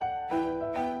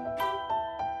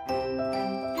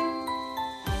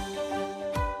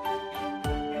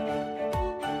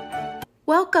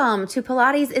Welcome to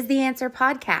Pilates is the Answer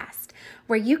podcast,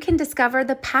 where you can discover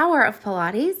the power of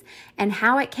Pilates and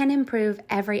how it can improve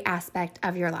every aspect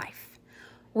of your life.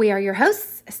 We are your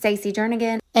hosts, Stacey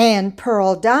Jernigan and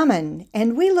Pearl Dahmen,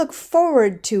 and we look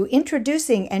forward to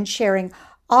introducing and sharing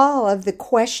all of the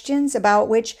questions about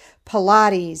which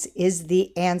Pilates is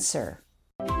the answer.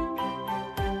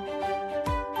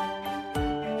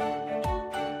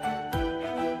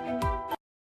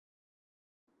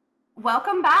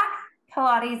 Welcome back,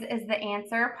 Pilates is the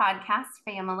Answer podcast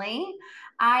family.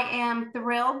 I am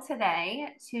thrilled today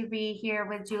to be here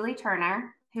with Julie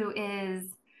Turner, who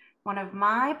is one of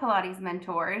my Pilates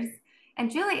mentors.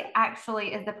 And Julie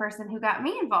actually is the person who got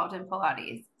me involved in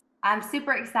Pilates. I'm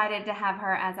super excited to have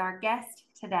her as our guest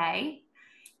today.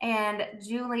 And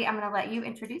Julie, I'm going to let you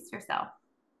introduce yourself.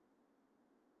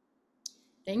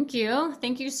 Thank you.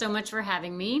 Thank you so much for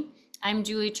having me. I'm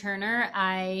Julie Turner.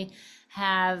 I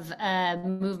have a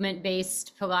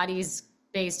movement-based,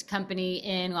 Pilates-based company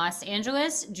in Los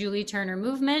Angeles, Julie Turner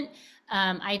Movement.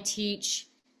 I teach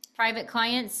private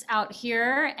clients out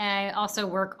here. I also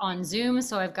work on Zoom,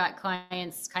 so I've got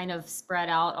clients kind of spread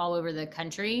out all over the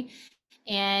country.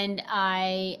 And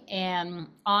I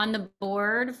am on the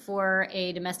board for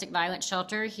a domestic violence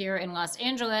shelter here in Los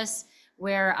Angeles,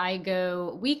 where I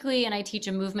go weekly and I teach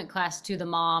a movement class to the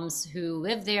moms who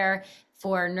live there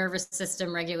for nervous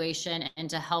system regulation and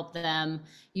to help them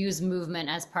use movement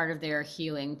as part of their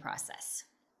healing process.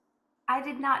 I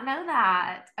did not know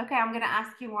that. Okay, I'm going to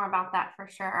ask you more about that for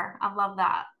sure. I love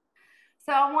that.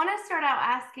 So I want to start out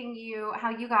asking you how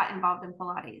you got involved in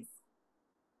Pilates.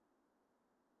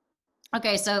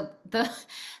 Okay, so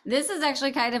this is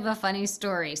actually kind of a funny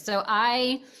story. So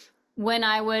when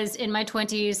I was in my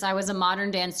 20s, I was a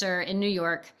modern dancer in New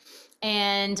York.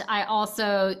 And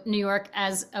New York,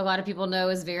 as a lot of people know,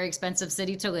 is a very expensive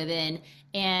city to live in.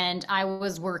 And I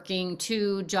was working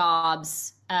two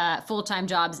jobs, full-time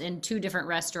jobs in two different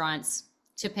restaurants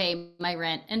to pay my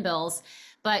rent and bills.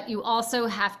 But you also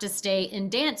have to stay in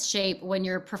dance shape when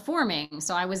you're performing.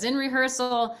 So I was in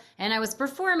rehearsal and I was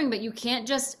performing, but you can't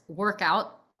just work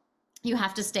out. You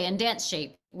have to stay in dance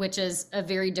shape, which is a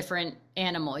very different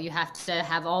animal. You have to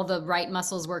have all the right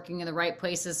muscles working in the right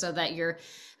places so that your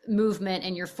movement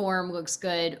and your form looks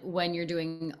good when you're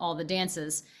doing all the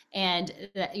dances. And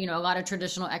that, a lot of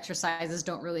traditional exercises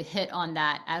don't really hit on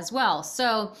that as well.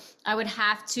 So I would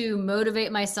have to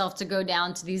motivate myself to go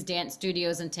down to these dance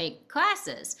studios and take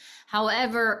classes.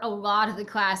 However, a lot of the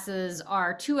classes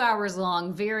are 2 hours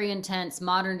long, very intense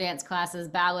modern dance classes,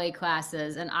 ballet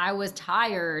classes, and I was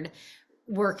tired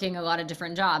working a lot of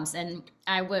different jobs. And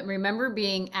I would remember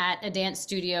being at a dance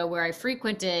studio where I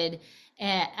frequented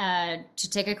to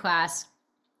take a class.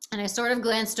 And I sort of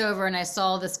glanced over and I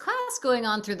saw this class going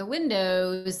on through the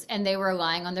windows and they were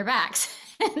lying on their backs.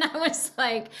 And I was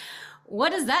like,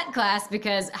 what is that class?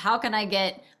 Because how can I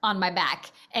get on my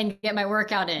back and get my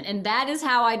workout in? And that is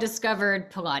how I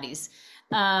discovered Pilates.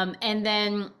 And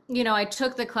then, I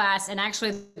took the class, and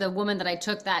actually the woman that I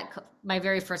took my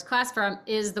very first class from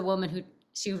is the woman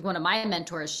she was one of my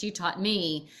mentors. She taught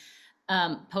me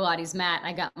Pilates mat.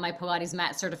 I got my Pilates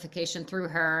mat certification through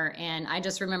her. And I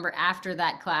just remember after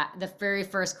that class, the very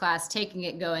first class, taking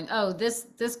it going, oh, this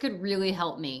could really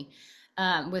help me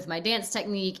with my dance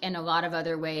technique and a lot of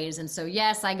other ways. And so,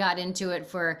 yes, I got into it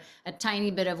for a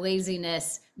tiny bit of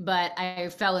laziness, but I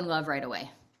fell in love right away.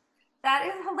 That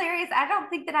is hilarious. I don't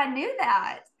think that I knew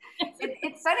that.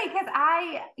 It's funny because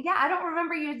I don't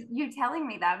remember you telling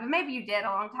me that, but maybe you did a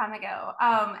long time ago.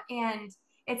 And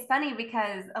it's funny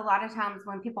because a lot of times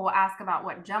when people will ask about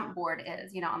what jump board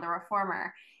is, on the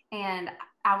reformer, and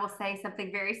I will say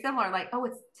something very similar, like, oh,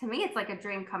 to me, it's like a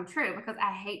dream come true because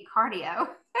I hate cardio.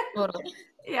 Totally.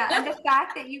 Yeah. And the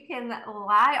fact that you can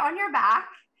lie on your back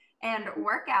and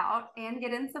work out and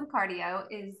get in some cardio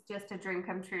is just a dream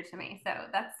come true to me. So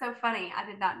that's so funny. I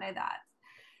did not know that.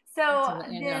 So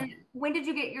then when did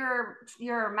you get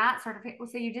your mat certification?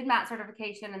 So you did mat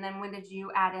certification, and then when did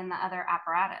you add in the other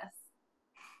apparatus?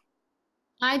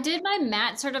 I did my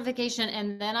mat certification,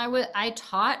 and then I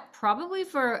taught probably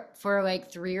for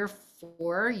like 3 or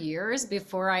 4 years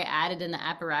before I added in the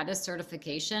apparatus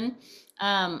certification.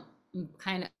 I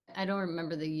don't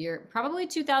remember the year, probably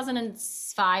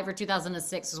 2005 or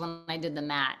 2006 is when I did the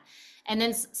mat. And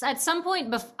then at some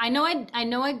point, I know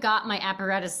I got my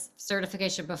apparatus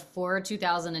certification before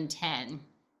 2010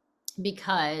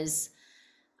 because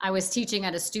I was teaching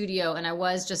at a studio and I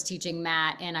was just teaching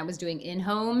mat, and I was doing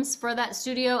in-homes for that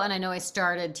studio. And I know I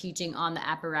started teaching on the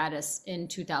apparatus in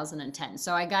 2010.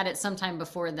 So I got it sometime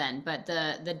before then, but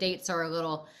the dates are a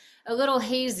little a little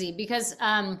hazy because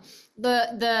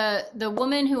the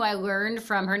woman who I learned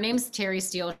from, her name's Terry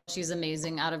Steele. She's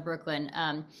amazing, out of Brooklyn.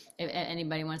 If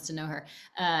anybody wants to know her,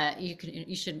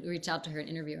 you should reach out to her and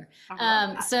interview her. I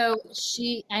love that. So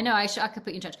she, I know I could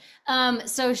put you in touch.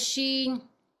 So she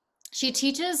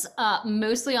teaches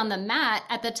mostly on the mat.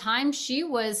 At the time,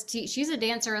 she's a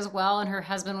dancer as well, and her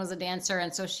husband was a dancer,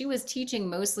 and so she was teaching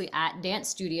mostly at dance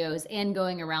studios and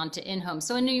going around to in-homes.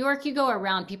 So in New York, you go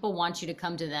around, people want you to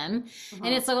come to them,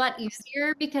 and it's a lot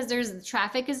easier because the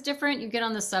traffic is different. You get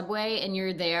on the subway and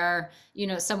you're there,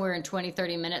 somewhere in 20,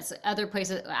 30 minutes. Other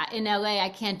places in LA, I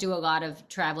can't do a lot of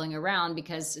traveling around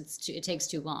because it takes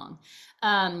too long.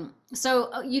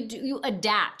 So you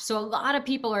adapt. So a lot of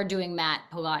people are doing mat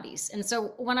Pilates. And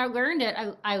so when I learned it,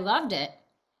 I loved it.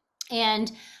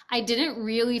 And I didn't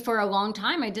really, for a long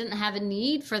time, I didn't have a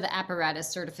need for the apparatus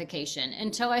certification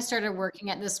until I started working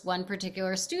at this one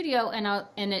particular studio,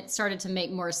 and it started to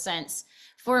make more sense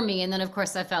for me. And then of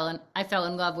course I fell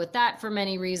in love with that for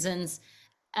many reasons,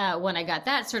 when I got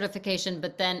that certification.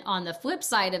 But then on the flip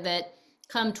side of it,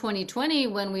 come 2020,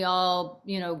 when we all,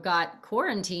 got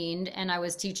quarantined and I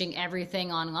was teaching everything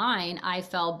online, I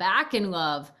fell back in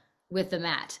love with the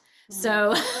mat.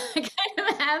 So I kind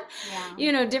of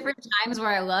have, different times where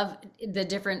I love the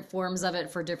different forms of it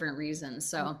for different reasons.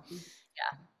 So,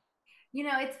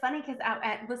 yeah. It's funny because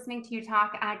listening to you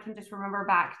talk, I can just remember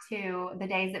back to the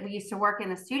days that we used to work in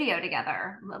the studio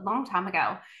together a long time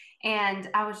ago. And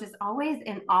I was just always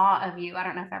in awe of you. I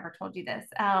don't know if I ever told you this.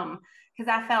 Because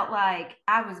I felt like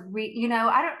I was,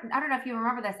 I don't know if you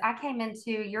remember this. I came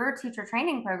into your teacher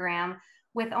training program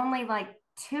with only like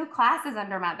 2 classes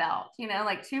under my belt,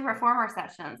 like 2 reformer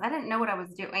sessions. I didn't know what I was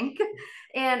doing.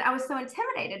 And I was so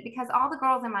intimidated because all the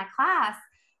girls in my class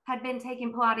had been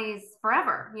taking Pilates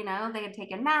forever. They had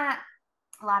taken mat.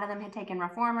 A lot of them had taken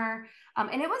reformer.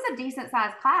 And it was a decent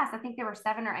sized class. I think there were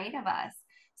 7 or 8 of us.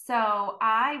 So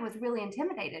I was really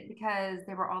intimidated because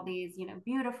there were all these,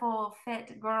 beautiful,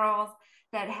 fit girls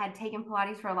that had taken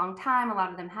Pilates for a long time. A lot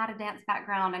of them had a dance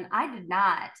background, and I did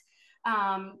not.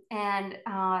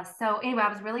 So anyway,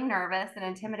 I was really nervous and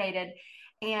intimidated.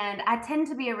 And I tend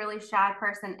to be a really shy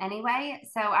person anyway.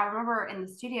 So I remember in the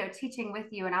studio teaching with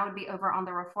you, and I would be over on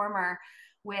the reformer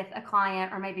with a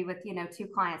client, or maybe with, 2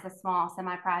 clients, a small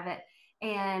semi-private,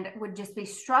 and would just be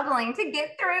struggling to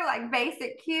get through like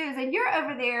basic cues. And you're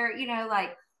over there,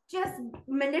 like just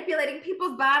manipulating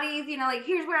people's bodies, like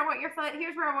here's where I want your foot,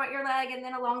 here's where I want your leg. And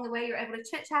then along the way, you're able to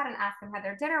chit chat and ask them how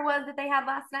their dinner was that they had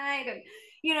last night. And,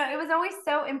 it was always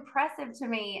so impressive to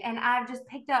me. And I've just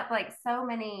picked up like so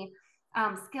many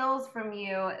skills from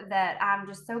you that I'm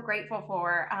just so grateful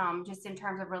for, just in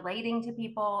terms of relating to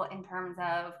people, in terms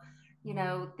of,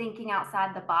 thinking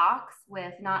outside the box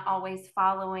with not always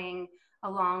following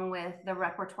along with the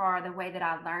repertoire the way that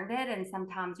I learned it. And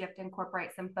sometimes you have to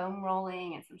incorporate some foam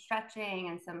rolling and some stretching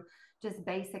and some just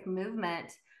basic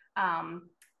movement,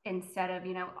 instead of,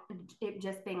 it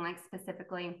just being like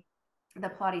specifically the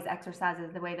Pilates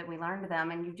exercises the way that we learned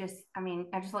them. And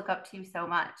I just look up to you so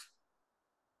much.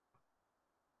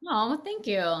 Oh, thank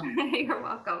you. You're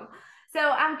welcome. So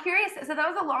I'm curious. So that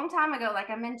was a long time ago, like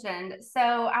I mentioned. So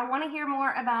I want to hear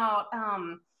more about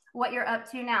what you're up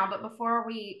to now. But before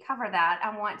we cover that,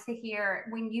 I want to hear,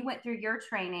 when you went through your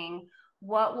training,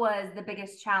 what was the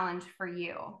biggest challenge for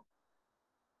you?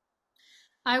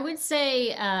 I would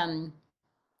say,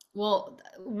 well,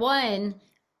 one,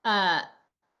 uh,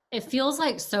 it feels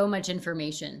like so much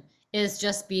information is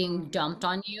just being dumped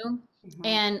on you. Mhm.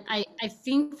 And I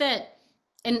think that,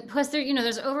 and plus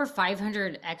there's over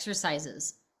 500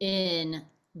 exercises in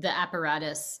the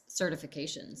apparatus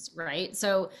certifications, right?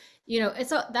 So,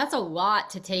 that's a lot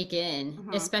to take in,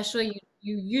 especially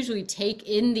you usually take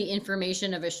in the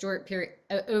information of a short period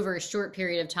over a short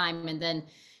period of time, and then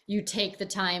you take the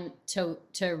time to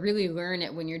really learn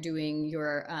it when you're doing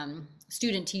your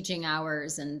student teaching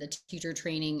hours and the teacher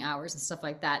training hours and stuff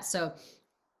like that. So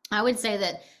I would say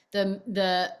that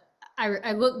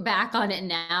I look back on it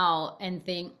now and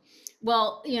think,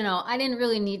 well, I didn't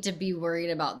really need to be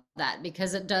worried about that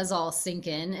because it does all sink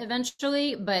in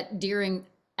eventually. But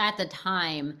at the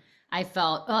time, I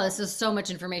felt, oh, this is so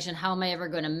much information. How am I ever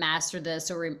going to master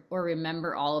this or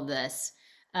remember all of this?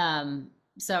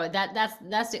 So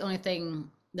that's the only thing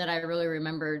that I really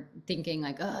remember thinking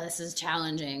like, oh, this is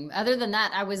challenging. Other than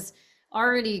that, I was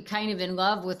already kind of in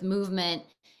love with movement.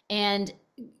 And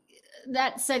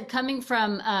that said, coming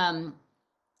from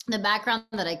the background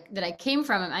that I came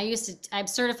from, I'm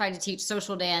certified to teach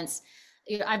social dance.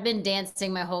 I've been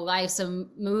dancing my whole life, so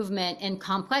movement and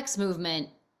complex movement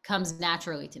comes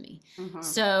naturally to me.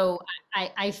 So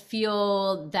I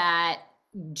feel that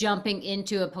jumping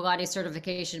into a Pilates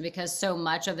certification because so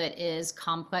much of it is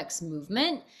complex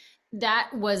movement, that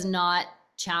was not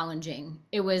challenging.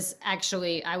 It was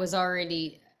actually, I was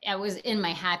in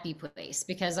my happy place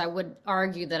because I would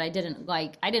argue that I didn't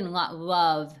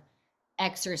love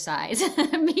exercise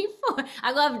before.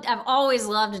 I've always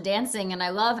loved dancing and I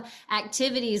love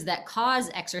activities that cause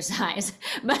exercise,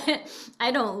 but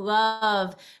I don't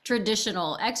love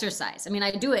traditional exercise. I mean,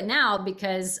 I do it now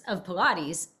because of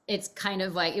Pilates. It's kind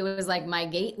of like, it was like my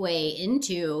gateway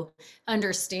into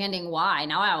understanding why.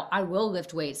 Now I will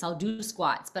lift weights, I'll do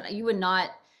squats, but you would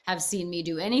not have seen me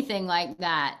do anything like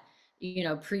that,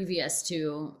 previous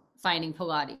to finding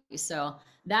Pilates. So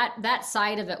that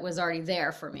side of it was already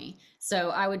there for me.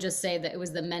 So I would just say that it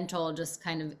was the mental, just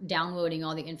kind of downloading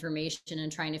all the information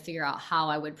and trying to figure out how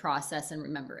I would process and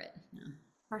remember it. Yeah.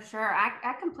 For sure.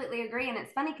 I completely agree. And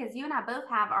it's funny because you and I both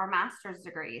have our master's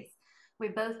degrees.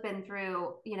 We've both been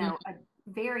through, a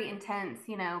very intense,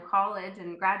 college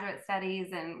and graduate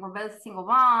studies, and we're both single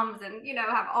moms and,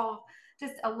 have all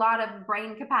just a lot of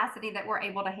brain capacity that we're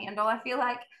able to handle, I feel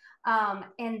like.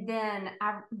 And then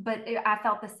I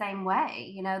felt the same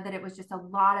way, that it was just a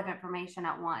lot of information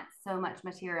at once, so much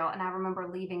material. And I remember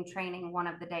leaving training one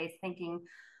of the days thinking,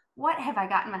 what have I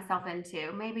gotten myself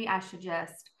into? Maybe I should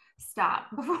just stop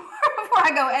before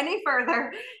I go any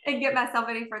further and get myself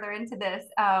any further into this.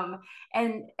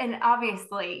 And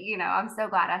obviously, I'm so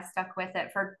glad I stuck with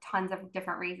it for tons of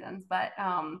different reasons. But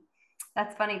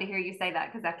that's funny to hear you say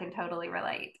that because I can totally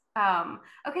relate.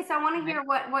 Okay, so I want to hear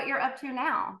what you're up to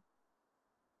now.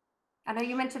 I know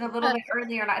you mentioned a little bit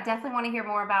earlier, and I definitely want to hear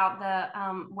more about the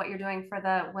what you're doing for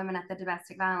the women at the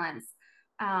domestic violence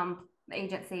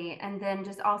agency, and then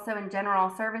just also in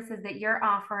general services that you're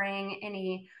offering,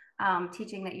 any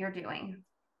teaching that you're doing.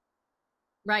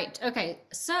 Right. Okay.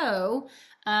 So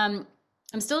I'm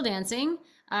still dancing.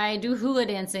 I do hula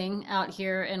dancing out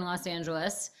here in Los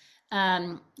Angeles.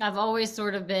 I've always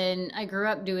sort of been, I grew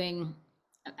up doing,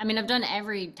 I mean, I've done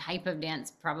every type of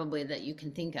dance probably that you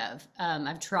can think of.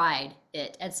 I've tried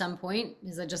it at some point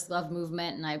because I just love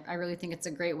movement, and I really think it's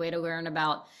a great way to learn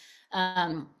about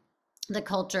the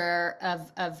culture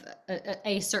of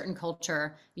a certain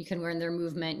culture. You can learn their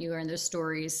movement, you learn their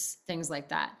stories, things like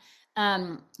that.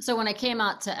 So when I came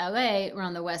out to LA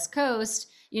around the West Coast,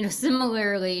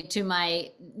 similarly to my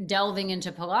delving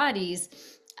into Pilates,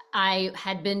 I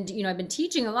had been, I've been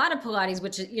teaching a lot of Pilates,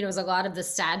 which, is a lot of the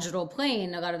sagittal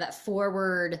plane, a lot of that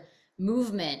forward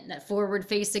movement, that forward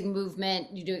facing movement.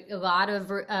 You do a lot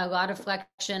of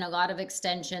flexion, a lot of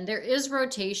extension. There is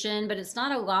rotation, but it's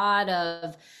not a lot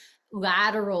of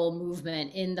lateral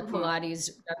movement in the Pilates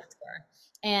repertoire.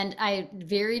 And I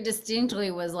very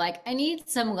distinctly was like, I need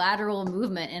some lateral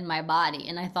movement in my body.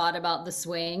 And I thought about the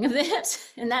swaying of it.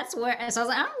 And that's where, so I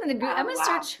was like, I'm going to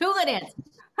search hula dance.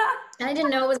 And I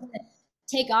didn't know it was going to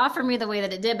take off for me the way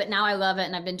that it did, but now I love it.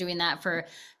 And I've been doing that for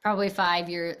probably 5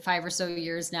 or so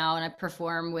years now. And I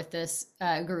perform with this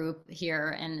group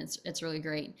here, and it's really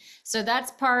great. So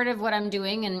that's part of what I'm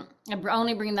doing. And I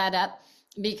only bring that up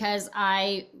because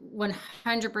I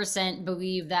 100%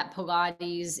 believe that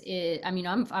Pilates is,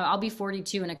 I'll be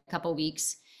 42 in a couple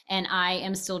weeks, and I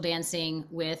am still dancing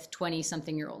with 20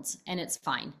 something year olds, and it's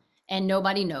fine. And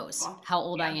nobody knows how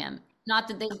old I am. Not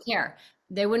that they care.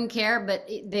 They wouldn't care, but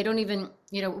they don't even,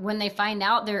 when they find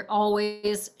out, they're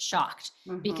always shocked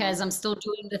because I'm still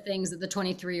doing the things that the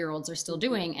 23-year-olds are still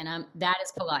doing. And that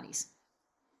is Pilates.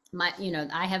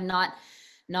 I have not,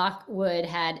 knock wood,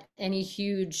 had any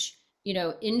huge,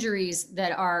 injuries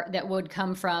that would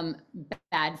come from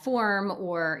bad form,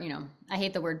 or, I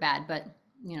hate the word bad, but,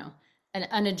 an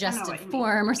unadjusted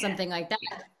form or something like that.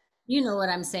 Yes. You know what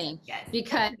I'm saying? Yes.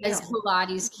 Because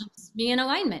Pilates keeps me in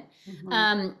alignment.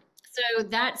 So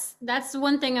that's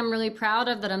one thing I'm really proud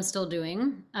of that I'm still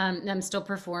doing. I'm still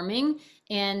performing,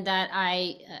 and that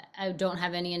I don't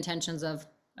have any intentions of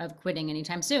quitting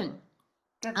anytime soon.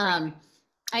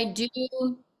 I do.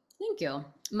 Thank you.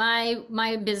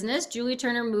 My business, Julie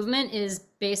Turner Movement, is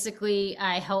basically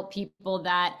I help people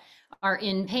that are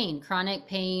in pain, chronic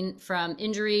pain from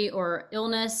injury or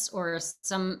illness or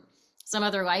some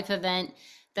other life event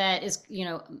that is,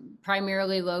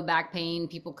 primarily low back pain.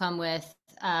 People come with,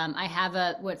 I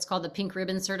have what's called the pink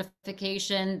ribbon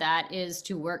certification that is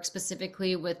to work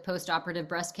specifically with post-operative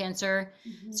breast cancer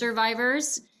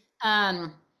survivors,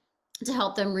 to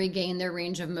help them regain their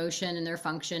range of motion and their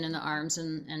function in the arms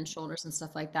and shoulders and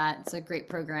stuff like that. It's a great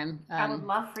program. I would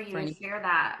love for you to share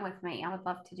that with me. I would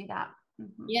love to do that.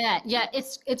 Mhm. Yeah,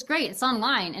 it's great. It's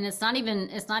online and it's not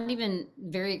even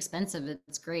very expensive.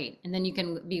 It's great. And then you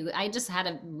can be I just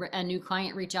had a new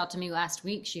client reach out to me last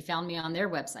week. She found me on their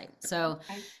website. So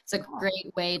Okay, it's a cool.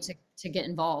 great way to get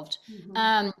involved. Mhm.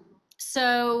 Um,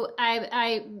 so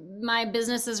my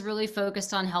business is really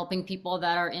focused on helping people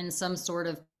that are in some sort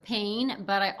of pain,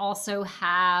 but I also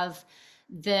have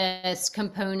this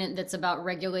component that's about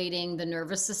regulating the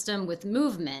nervous system with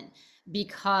movement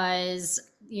because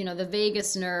the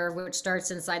vagus nerve, which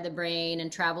starts inside the brain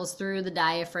and travels through the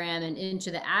diaphragm and into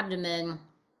the abdomen,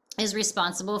 is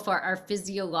responsible for our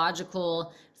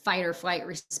physiological fight or flight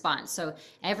response. So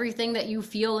everything that you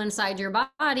feel inside your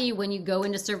body when you go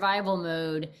into survival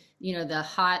mode, the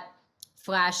hot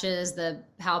flashes, the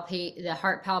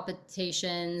heart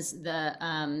palpitations,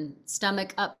 the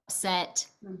stomach upset,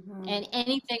 Mhm. and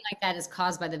anything like that is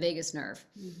caused by the vagus nerve.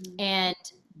 Mhm. And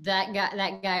that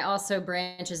guy also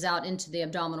branches out into the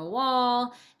abdominal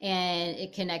wall, and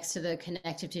it connects to the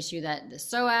connective tissue that the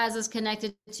psoas is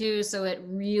connected to, so it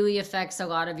really affects a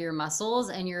lot of your muscles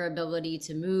and your ability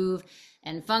to move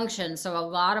and function. So a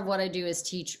lot of what I do is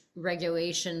teach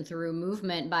regulation through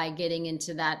movement by getting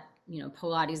into that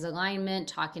Pilates alignment,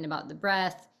 talking about the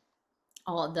breath,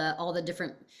 all the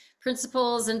different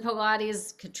principles in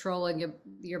Pilates, controlling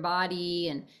your body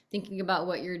and thinking about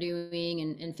what you're doing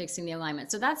and fixing the alignment.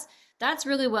 So that's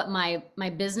really what my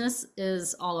business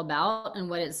is all about and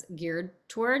what it's geared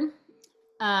toward.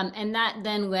 And that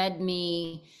then led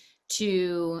me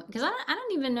to, because I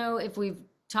don't even know if we've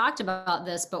talked about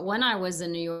this, but when I was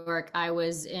in New York, I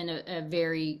was in a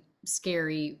very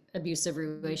scary abusive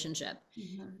relationship.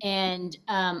 Mhm. And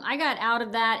I got out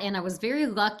of that, and I was very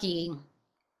lucky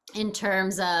in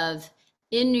terms of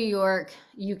in New York,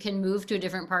 you can move to a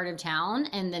different part of town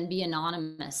and then be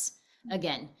anonymous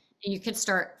again. And you could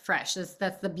start fresh.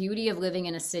 That's the beauty of living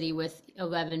in a city with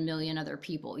 11 million other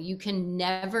people. You can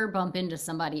never bump into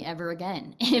somebody ever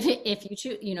again. If you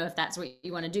choose, if that's what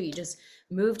you want to do, you just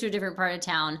move to a different part of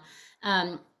town.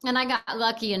 And I got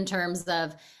lucky in terms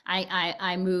of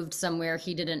I moved somewhere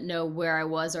he didn't know where I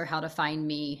was or how to find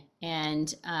me.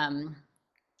 And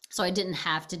so I didn't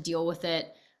have to deal with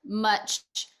it much.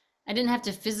 I didn't have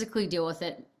to physically deal with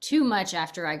it too much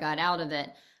after I got out of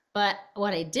it. But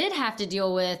what I did have to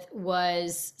deal with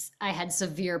was I had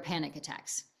severe panic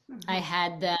attacks. I Mhm.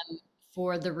 had them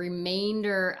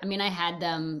I had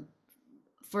them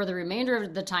for the remainder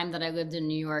of the time that I lived in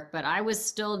New York, but I was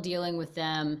still dealing with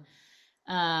them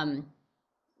um,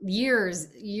 years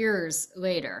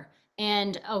later.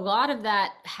 And a lot of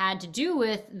that had to do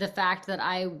with the fact that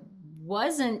I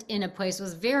wasn't in a place,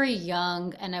 was very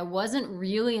young, and I wasn't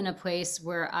really in a place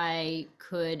where I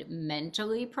could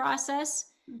mentally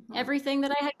process Mhm. everything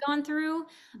that I had gone through.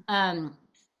 Um,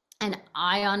 and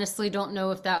I honestly don't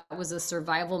know if that was a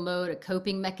survival mode, a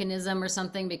coping mechanism or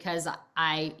something, because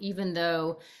even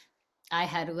though I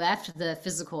had left the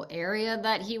physical area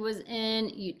that he was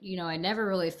in. I never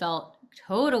really felt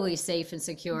totally safe and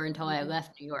secure until I Mhm.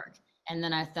 left New York. And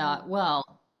then I thought, Mhm. well,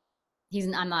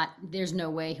 I'm not, there's no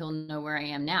way he'll know where I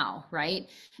am now. Right.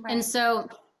 And Right. so,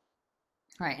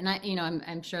 right. And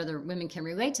I'm sure the women can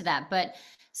relate to that. But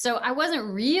so I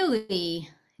wasn't really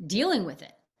dealing with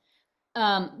it.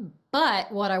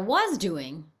 But what I was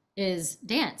doing is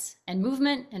dance and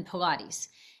movement and Pilates.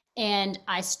 And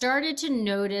I started to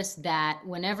notice that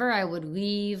whenever I would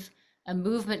leave a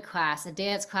movement class, a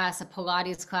dance class, a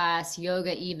Pilates class,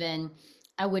 yoga even,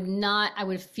 I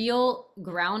would feel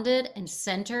grounded and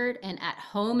centered and at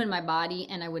home in my body,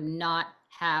 and I would not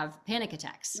have panic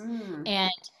attacks. Mm.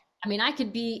 And I mean, I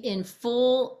could be in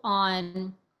full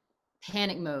on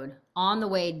panic mode on the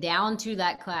way down to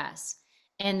that class.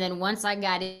 And then once I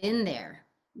got in there,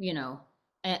 you know,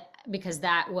 eh, because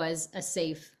that was a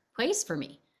safe place for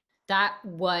me, that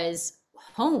was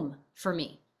home for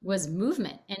me, was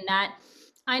movement. And that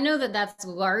I know that that's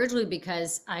largely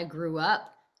because I grew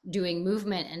up doing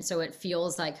movement. And so it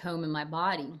feels like home in my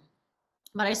body.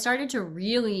 But I started to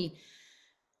really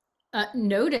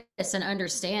notice and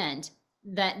understand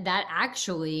that that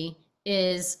actually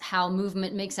is how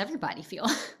movement makes everybody feel.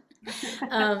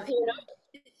 um, you know,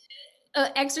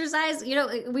 Exercise,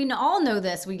 we all know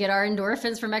this. We get our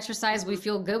endorphins from exercise. We Mhm.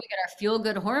 feel good. We get our feel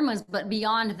good hormones. But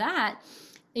beyond that,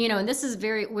 and this is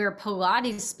very where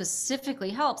Pilates specifically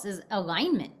helps is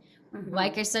alignment.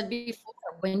 Like Mhm. I said before,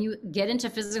 when you get into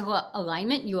physical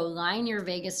alignment, you align your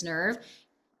vagus nerve.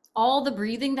 All the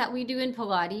breathing that we do in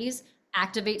Pilates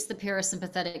activates the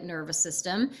parasympathetic nervous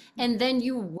system. And then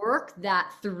you work that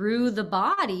through the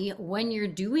body when you're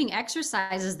doing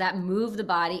exercises that move the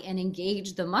body and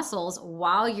engage the muscles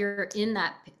while you're in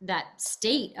that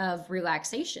state of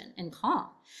relaxation and calm.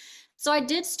 So I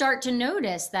did start to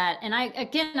notice that. And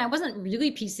I wasn't really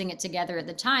piecing it together at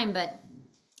the time, but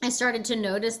I started to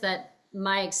notice that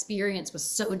my experience was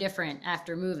so different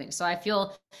after moving. So I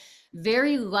feel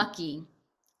very lucky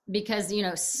because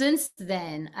since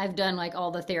then I've done like all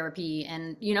the therapy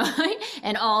and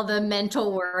and all the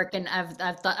mental work, and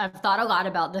I've thought a lot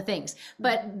about the things,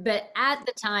 but at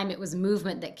the time it was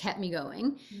movement that kept me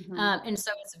going. And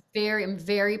so I'm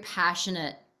very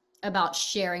passionate about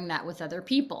sharing that with other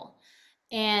people.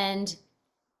 And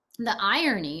the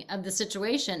irony of the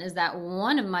situation is that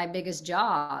one of my biggest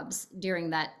jobs during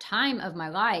that time of my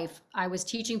life, I was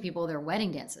teaching people their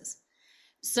wedding dances.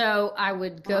 So I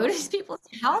would go to people's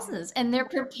houses and they're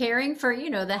preparing for,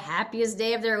 the happiest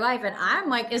day of their life. And I'm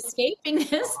like escaping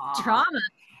this trauma.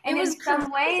 And in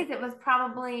some ways, it was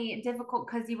probably difficult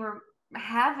because you were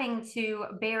having to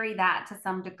bury that to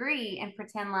some degree and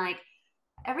pretend like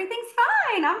everything's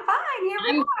fine. I'm fine. Here we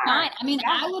I'm are. fine. I mean,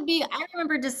 Yeah. I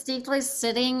remember distinctly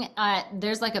sitting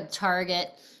there's like a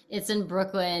Target. It's in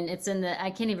Brooklyn. It's in I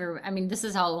can't even, I mean, this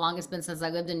is how long it's been since I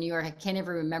lived in New York. I can't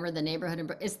even remember the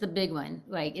neighborhood. It's the big one.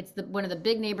 Like it's one of the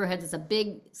big neighborhoods. It's a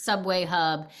big subway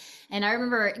hub. And I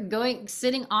remember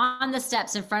sitting on the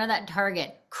steps in front of that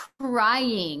Target,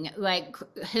 crying like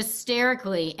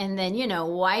hysterically, and then,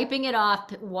 wiping it off,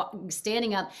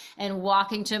 standing up and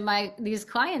walking to these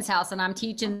clients' house. And I'm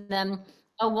teaching them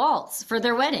a waltz for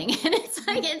their wedding. And it's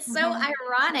like, it's so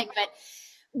ironic, but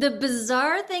the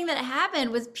bizarre thing that happened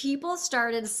was people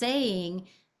started saying,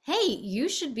 "Hey, you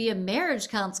should be a marriage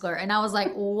counselor." And I was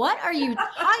like, "What are you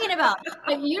talking about?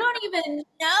 Like, you don't even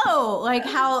know like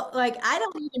how, like, I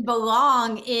don't even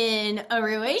belong in a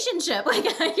relationship." Like,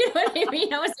 you know what I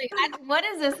mean? I was like, "What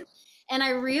is this?" And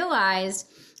I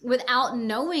realized without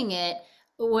knowing it,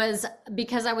 was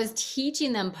because I was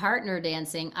teaching them partner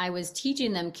dancing. I was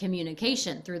teaching them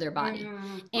communication through their body.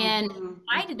 And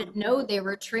I didn't know they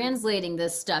were translating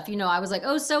this stuff. I was like,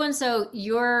 "Oh, so and so,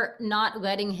 you're not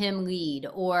letting him lead,"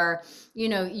 or,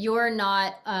 you're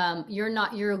not,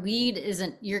 your lead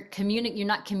isn't, you're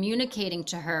not communicating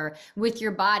to her with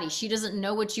your body. She doesn't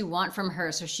know what you want from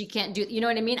her, so she can't do, you know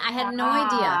what I mean? I had no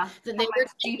idea that they were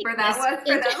deeper that was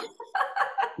for them.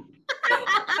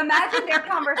 Imagine their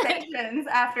conversations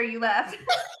after you left.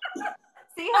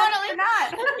 See how you're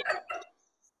not.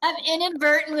 I've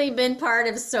inadvertently been part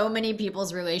of so many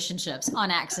people's relationships on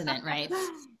accident, right?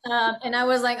 And I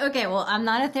was like, okay, well, I'm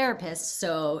not a therapist,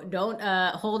 so don't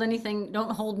hold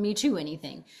me to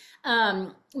anything.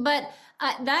 But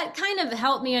that kind of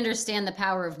helped me understand the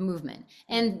power of movement.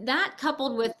 And that,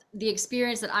 coupled with the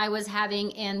experience that I was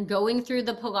having and going through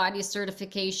the Pilates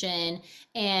certification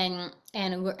and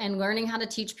learning how to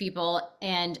teach people,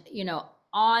 and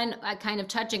on kind of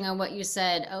touching on what you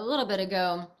said a little bit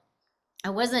ago,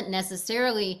 I wasn't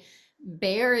necessarily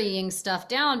burying stuff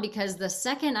down, because the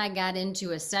second I got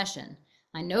into a session,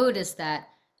 I noticed that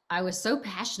I was so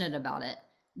passionate about it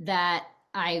that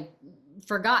I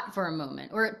forgot for a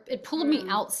moment, or it pulled me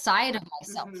outside of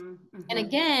myself. And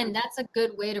again, that's a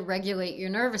good way to regulate your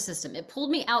nervous system. It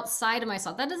pulled me outside of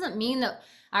myself. That doesn't mean that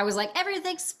I was like,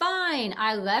 everything's fine.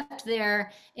 I left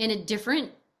there in a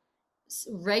different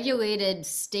regulated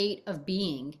state of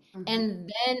being.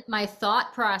 And then my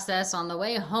thought process on the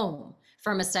way home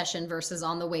from a session versus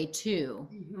on the way to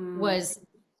was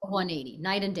 180,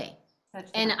 night and day.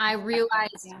 And I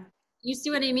realized, you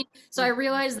see what I mean? So I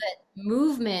realized that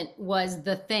movement was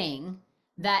the thing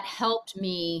that helped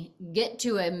me get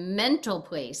to a mental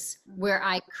place where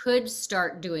I could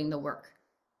start doing the work.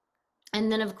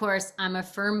 And then, of course, I'm a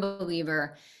firm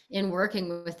believer in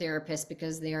working with therapists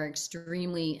because they are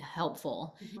extremely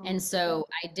helpful. And so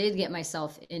I did get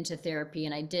myself into therapy,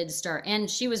 and I did start, and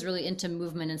she was really into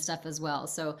movement and stuff as well.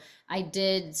 So I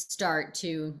did start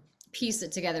to piece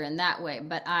it together in that way.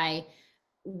 But I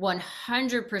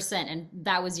 100%, and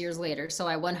that was years later, so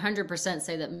I 100%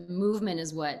 say that movement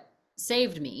is what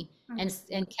saved me and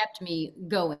kept me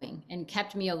going and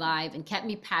kept me alive and kept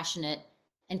me passionate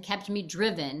and kept me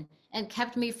driven and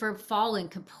kept me from falling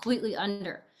completely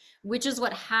under, which is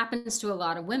what happens to a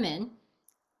lot of women.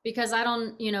 Because I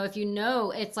don't, if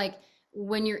it's like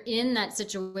when you're in that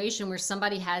situation where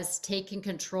somebody has taken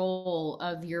control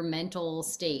of your mental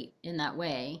state in that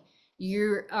way,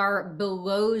 you are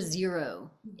below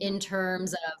zero in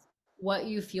terms of what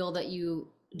you feel that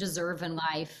you deserve in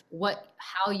life,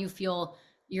 how you feel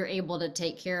you're able to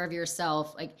take care of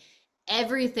yourself. Like,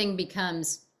 everything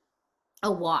becomes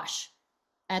a wash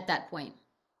at that point.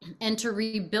 And to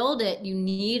rebuild it, you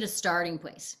need a starting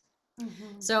place.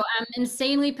 Mm-hmm. So I'm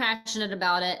insanely passionate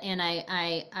about it, and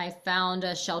I found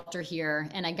a shelter here,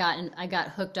 and I got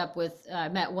hooked up with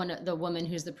met the woman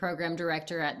who's the program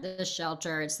director at this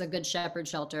shelter. It's the Good Shepherd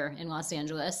Shelter in Los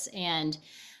Angeles, and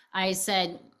I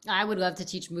said I would love to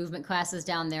teach movement classes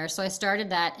down there. So I started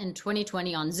that in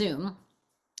 2020 on Zoom.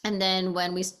 And then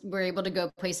when we were able to go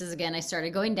places again, I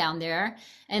started going down there.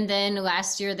 And then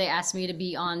last year they asked me to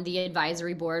be on the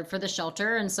advisory board for the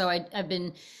shelter. And so I've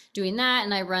been doing that,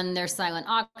 and I run their silent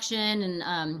auction, and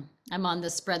I'm on the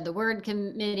spread the word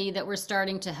committee that we're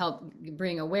starting to help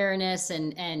bring awareness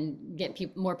and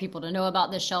get more people to know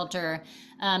about the shelter.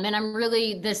 And I'm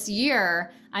really this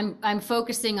year I'm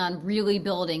focusing on really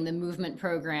building the movement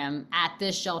program at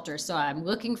this shelter. So I'm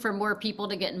looking for more people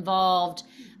to get involved.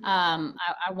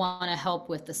 I want to help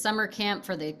with the summer camp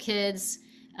for the kids.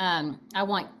 I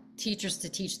want teachers to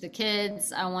teach the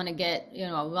kids. I want to get,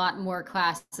 a lot more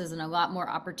classes and a lot more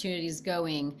opportunities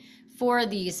going for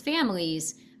these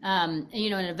families. And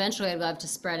eventually I'd love to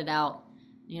spread it out,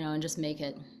 and just make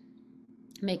it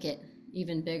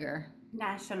even bigger.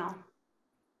 National.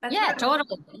 That's Yeah, what I was,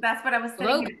 totally. that's what I was sitting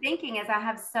Global. here thinking is I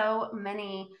have so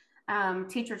many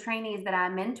teacher trainees that I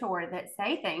mentor that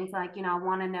say things like, I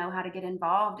want to know how to get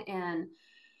involved in,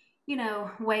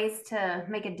 ways to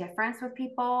make a difference with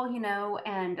people,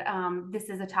 and this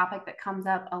is a topic that comes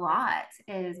up a lot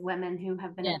is women who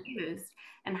have been Yeah. abused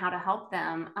and how to help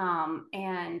them.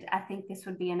 And I think this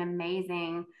would be an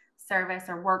amazing service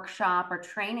or workshop or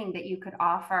training that you could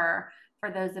offer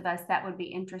for those of us that would be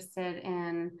interested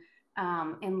in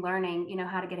learning,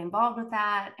 how to get involved with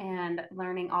that and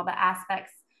learning all the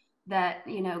aspects that,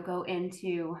 go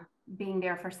into being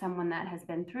there for someone that has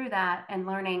been through that and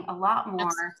learning a lot more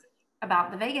Absolutely.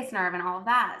 about the vagus nerve and all of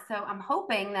that. So I'm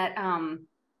hoping that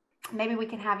maybe we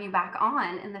can have you back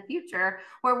on in the future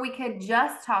where we could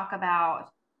just talk about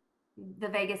the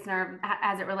vagus nerve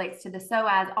as it relates to the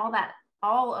psoas,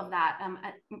 all of that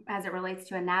as it relates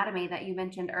to anatomy that you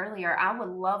mentioned earlier. I would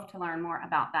love to learn more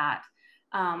about that.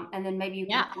 And then maybe you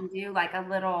can Yeah. do like a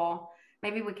little,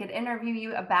 maybe we could interview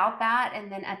you about that.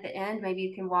 And then at the end, maybe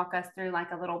you can walk us through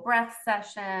like a little breath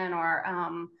session or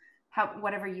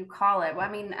whatever you call it. Well,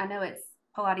 I mean, I know it's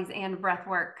Pilates and breath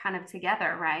work kind of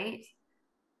together, right?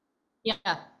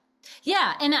 Yeah.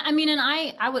 Yeah. And I mean, and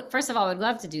I would, first of all, I would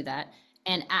love to do that.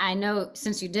 And I know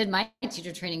since you did my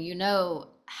teacher training,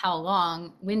 how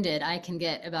long winded I can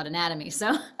get about anatomy.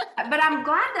 So But I'm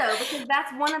glad though, because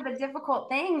that's one of the difficult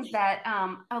things that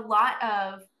a lot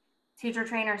of teacher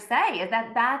trainers say is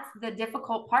that that's the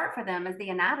difficult part for them is the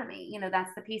anatomy.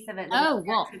 That's the piece of it that is oh,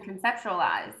 well, hard to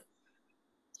conceptualize.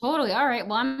 totally. All right.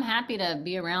 Well, I'm happy to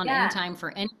be around Yeah. anytime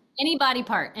for any body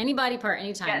part,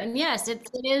 anytime. Yes. And yes, it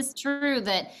is true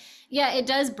that, yeah, it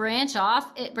does branch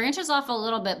off. It branches off a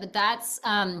little bit, but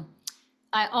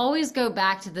I always go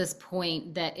back to this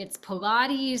point that it's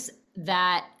Pilates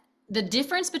that the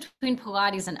difference between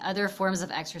Pilates and other forms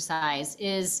of exercise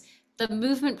is the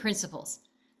movement principles.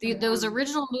 Those Mhm.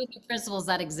 original movement principles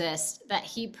that exist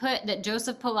that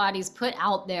Joseph Pilates put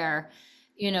out there,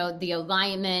 the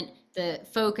alignment, the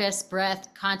focus,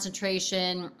 breath,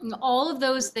 concentration, all of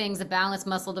those things, the balance,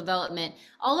 muscle development,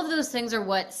 all of those things are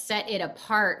what set it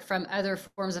apart from other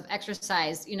forms of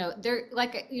exercise. They're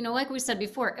like we said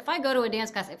before, if I go to a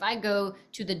dance class, if I go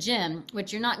to the gym,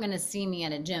 which you're not going to see me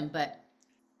at a gym, but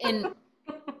in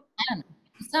I don't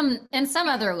know, in some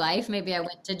other life, maybe I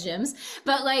went to gyms,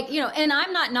 but and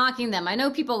I'm not knocking them. I know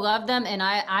people love them, and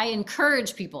I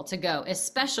encourage people to go,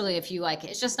 especially if you like it.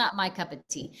 It's just not my cup of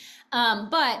tea.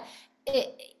 But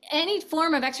any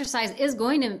form of exercise is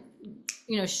going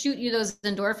to, shoot you those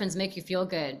endorphins, make you feel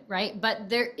good, right? But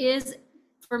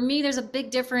for me, there's a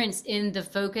big difference in the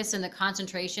focus and the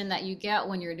concentration that you get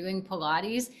when you're doing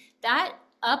Pilates. That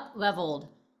up leveled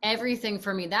everything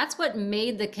for me. That's what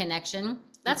made the connection.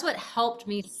 That's what helped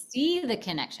me see the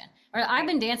connection. Or I've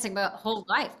been dancing my whole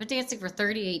life, but dancing for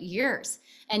 38 years.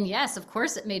 And yes, of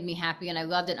course it made me happy and I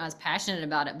loved it and I was passionate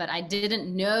about it, but I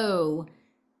didn't know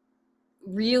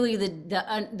really the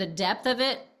depth of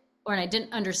it, or I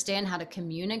didn't understand how to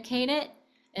communicate it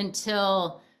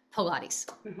until Pilates.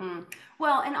 Mm-hmm.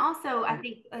 Well, and also I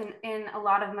think in a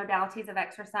lot of modalities of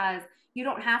exercise, you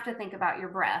don't have to think about your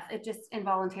breath. It just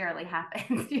involuntarily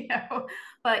happens,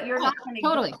 but you're Oh, not going to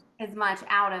totally. get as much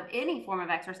out of any form of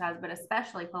exercise, but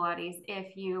especially Pilates,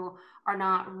 if you are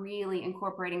not really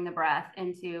incorporating the breath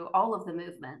into all of the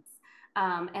movements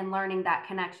and learning that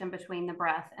connection between the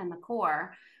breath and the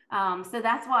core. So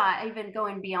that's why even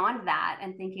going beyond that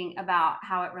and thinking about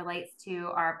how it relates to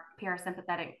our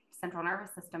parasympathetic central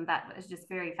nervous system. That is just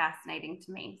very fascinating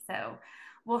to me. So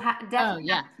we'll Oh definitely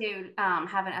yeah. have to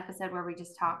have an episode where we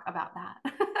just talk about that.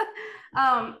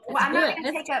 Well, Let's I'm do not it. going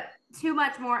to take up too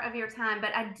much more of your time,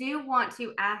 but I do want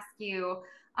to ask you,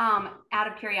 out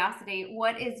of curiosity,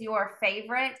 what is your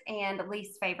favorite and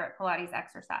least favorite Pilates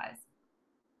exercise?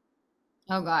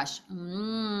 Oh gosh.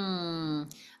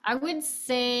 I would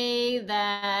say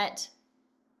that,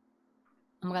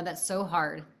 oh my God, that's so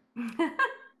hard.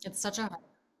 It's such a hard,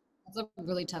 that's a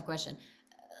really tough question.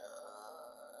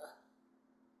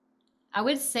 I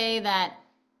would say that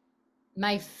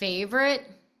my favorite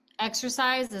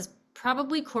exercise is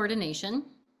probably coordination.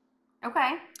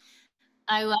 Okay.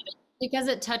 I love it because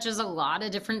it touches a lot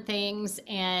of different things,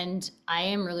 and I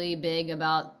am really big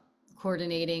about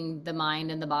coordinating the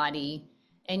mind and the body.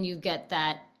 And you get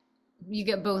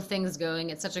both things going.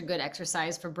 It's such a good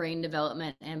exercise for brain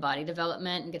development and body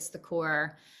development, and gets the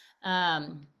core,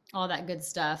 all that good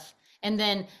stuff. And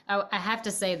then I have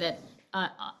to say that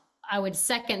I would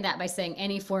second that by saying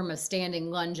any form of standing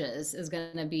lunges is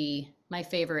going to be my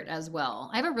favorite as well.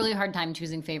 I have a really hard time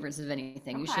choosing favorites of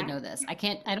anything. You should Okay. know this. I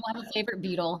don't have a favorite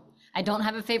Beatle. I don't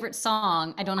have a favorite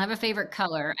song. I don't have a favorite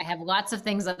color. I have lots of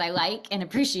things that I like and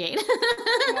appreciate.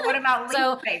 Well, what about least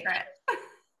So favorite?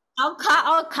 I'll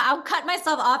cut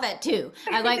myself off at two.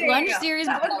 I like There you lunge go. series,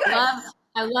 That but was good.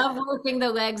 I love working the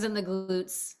legs and the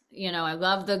glutes. You know,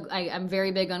 I'm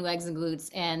very big on legs and glutes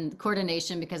and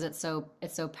coordination because it's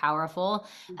so powerful.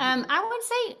 Mhm. I would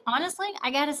say honestly,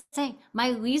 I gotta say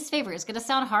my least favorite. It's gonna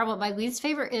sound horrible. My least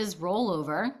favorite is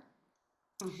rollover,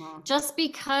 Mhm. just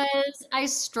because I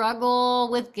struggle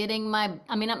with getting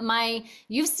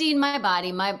you've seen my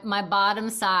body. My bottom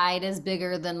side is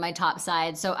bigger than my top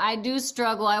side. So I do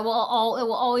struggle. It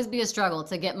will always be a struggle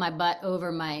to get my butt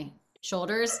over my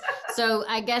shoulders. So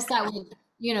I guess that would,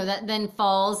 that then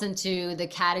falls into the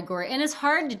category. And it's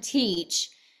hard to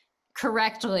teach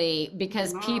correctly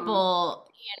because Mhm.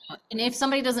 and if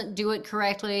somebody doesn't do it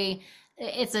correctly,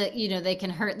 they can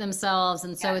hurt themselves.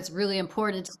 And so Yes. it's really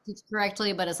important to teach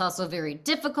correctly, but it's also very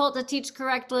difficult to teach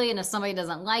correctly. And if somebody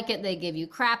doesn't like it, they give you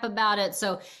crap about it.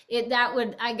 So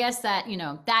I guess that,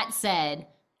 that said,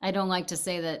 I don't like to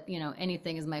say that,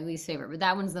 anything is my least favorite, but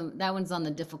that one's on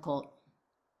the difficult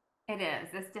It is.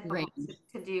 It's difficult range.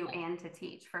 to do and to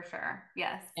teach for sure.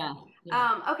 Yes. Yeah.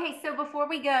 Yeah. Okay, so before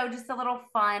we go, just a little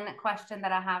fun question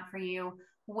that I have for you.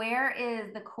 Where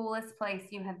is the coolest place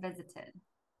you have visited?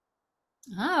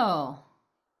 Oh,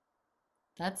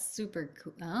 that's super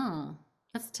cool. Oh,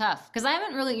 that's tough. Because I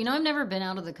haven't really, I've never been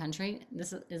out of the country.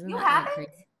 Isn't You that like haven't?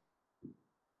 crazy?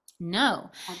 No,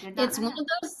 I did not it's one know. of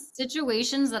those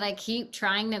situations that I keep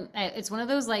trying to, it's one of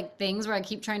those like things where I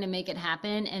keep trying to make it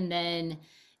happen and then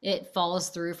it falls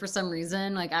through for some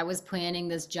reason. Like I was planning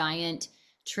this giant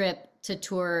trip to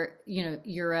tour,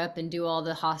 Europe and do all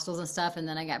the hostels and stuff. And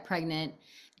then I got pregnant.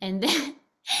 And then,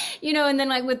 and then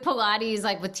like with Pilates,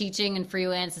 like with teaching and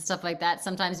freelance and stuff like that,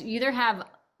 sometimes you either have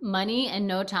money and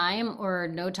no time or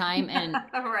no time and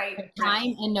Right, right.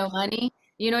 time and no money.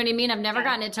 You know what I mean? I've never Yes.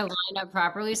 gotten it to line up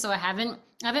properly, so I haven't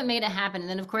made it happen. And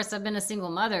then of course I've been a single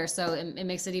mother, so it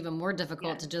makes it even more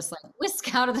difficult Yes. to just like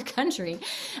whisk out of the country.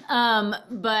 But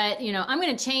I'm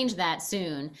going to change that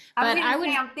soon. I was But going I to say,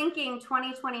 would, I'm thinking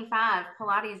 2025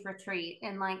 Pilates retreat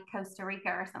in like Costa Rica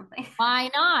or something.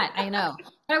 why not? I know.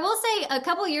 But I will say a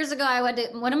couple years ago I went to,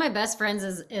 one of my best friends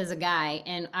is a guy,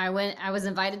 and I was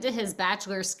invited to his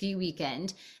bachelor ski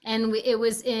weekend, and it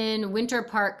was in Winter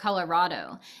Park,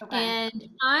 Colorado. Okay. And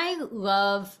I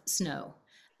love snow.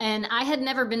 And I had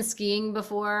never been skiing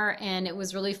before, and it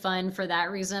was really fun for that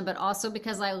reason, but also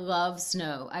because I love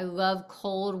snow. I love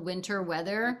cold winter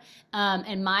weather.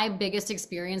 And my biggest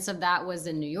experience of that was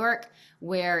in New York,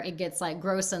 where it gets like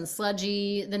gross and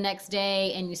sludgy the next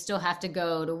day, and you still have to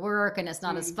go to work, and it's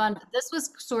not as Mm. fun. But this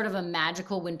was sort of a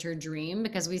magical winter dream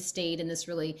because we stayed in this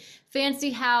really fancy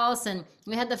house, and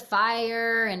we had the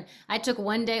fire, and I took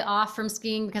one day off from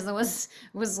skiing because I was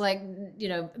like,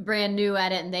 brand new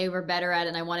at it and they were better at it,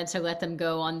 and I wanted to let them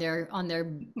go on their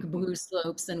blue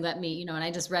slopes and let me, and I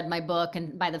just read my book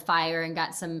and by the fire and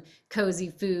got some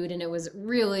cozy food, and it was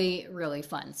really really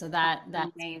fun. So that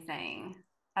Amazing.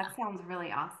 That sounds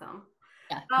really awesome.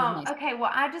 yeah, it was nice. Okay,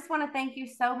 well, I just want to thank you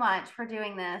so much for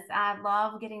doing this. I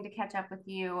love getting to catch up with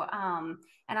you, and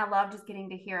I love just getting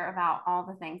to hear about all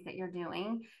the things that you're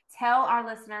doing. Tell our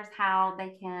listeners how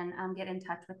they can get in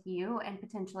touch with you and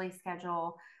potentially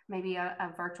schedule maybe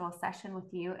a virtual session with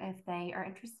you if they are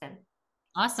interested.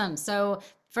 Awesome. So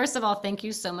first of all, thank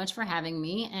you so much for having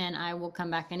me, and I will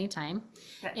come back anytime,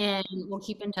 and we'll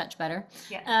keep in touch better.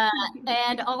 Yes.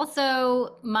 And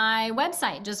also my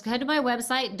website, just head to my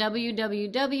website,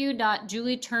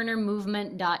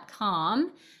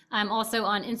 www.julieturnermovement.com. I'm also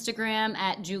on Instagram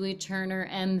at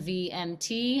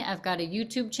JulieTurnerMVMT. I've got a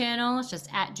YouTube channel. It's just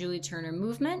at Julie Turner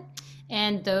Movement.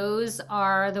 And those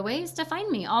are the ways to find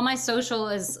me. All my social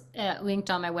is linked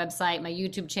on my website. My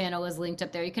YouTube channel is linked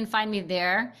up there. You can find me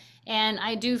there. And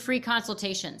I do free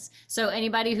consultations. So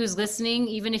anybody who's listening,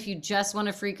 even if you just want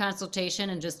a free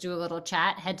consultation and just do a little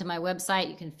chat, head to my website.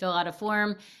 You can fill out a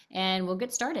form and we'll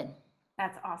get started.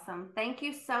 That's awesome. Thank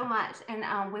you so much.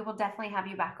 And we will definitely have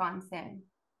you back on soon.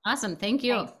 Awesome. Thank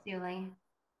you. Thanks, Julie.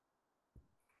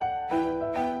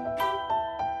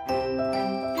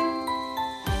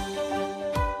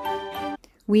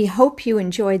 We hope you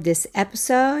enjoyed this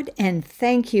episode and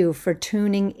thank you for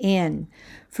tuning in.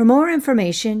 For more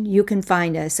information, you can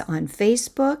find us on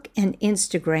Facebook and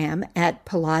Instagram at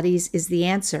Pilates is the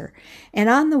Answer and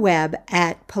on the web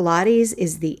at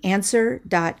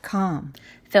pilatesistheanswer.com.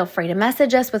 Feel free to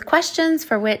message us with questions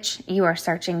for which you are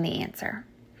searching the answer.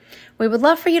 We would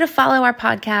love for you to follow our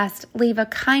podcast, leave a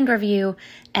kind review,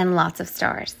 and lots of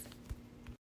stars.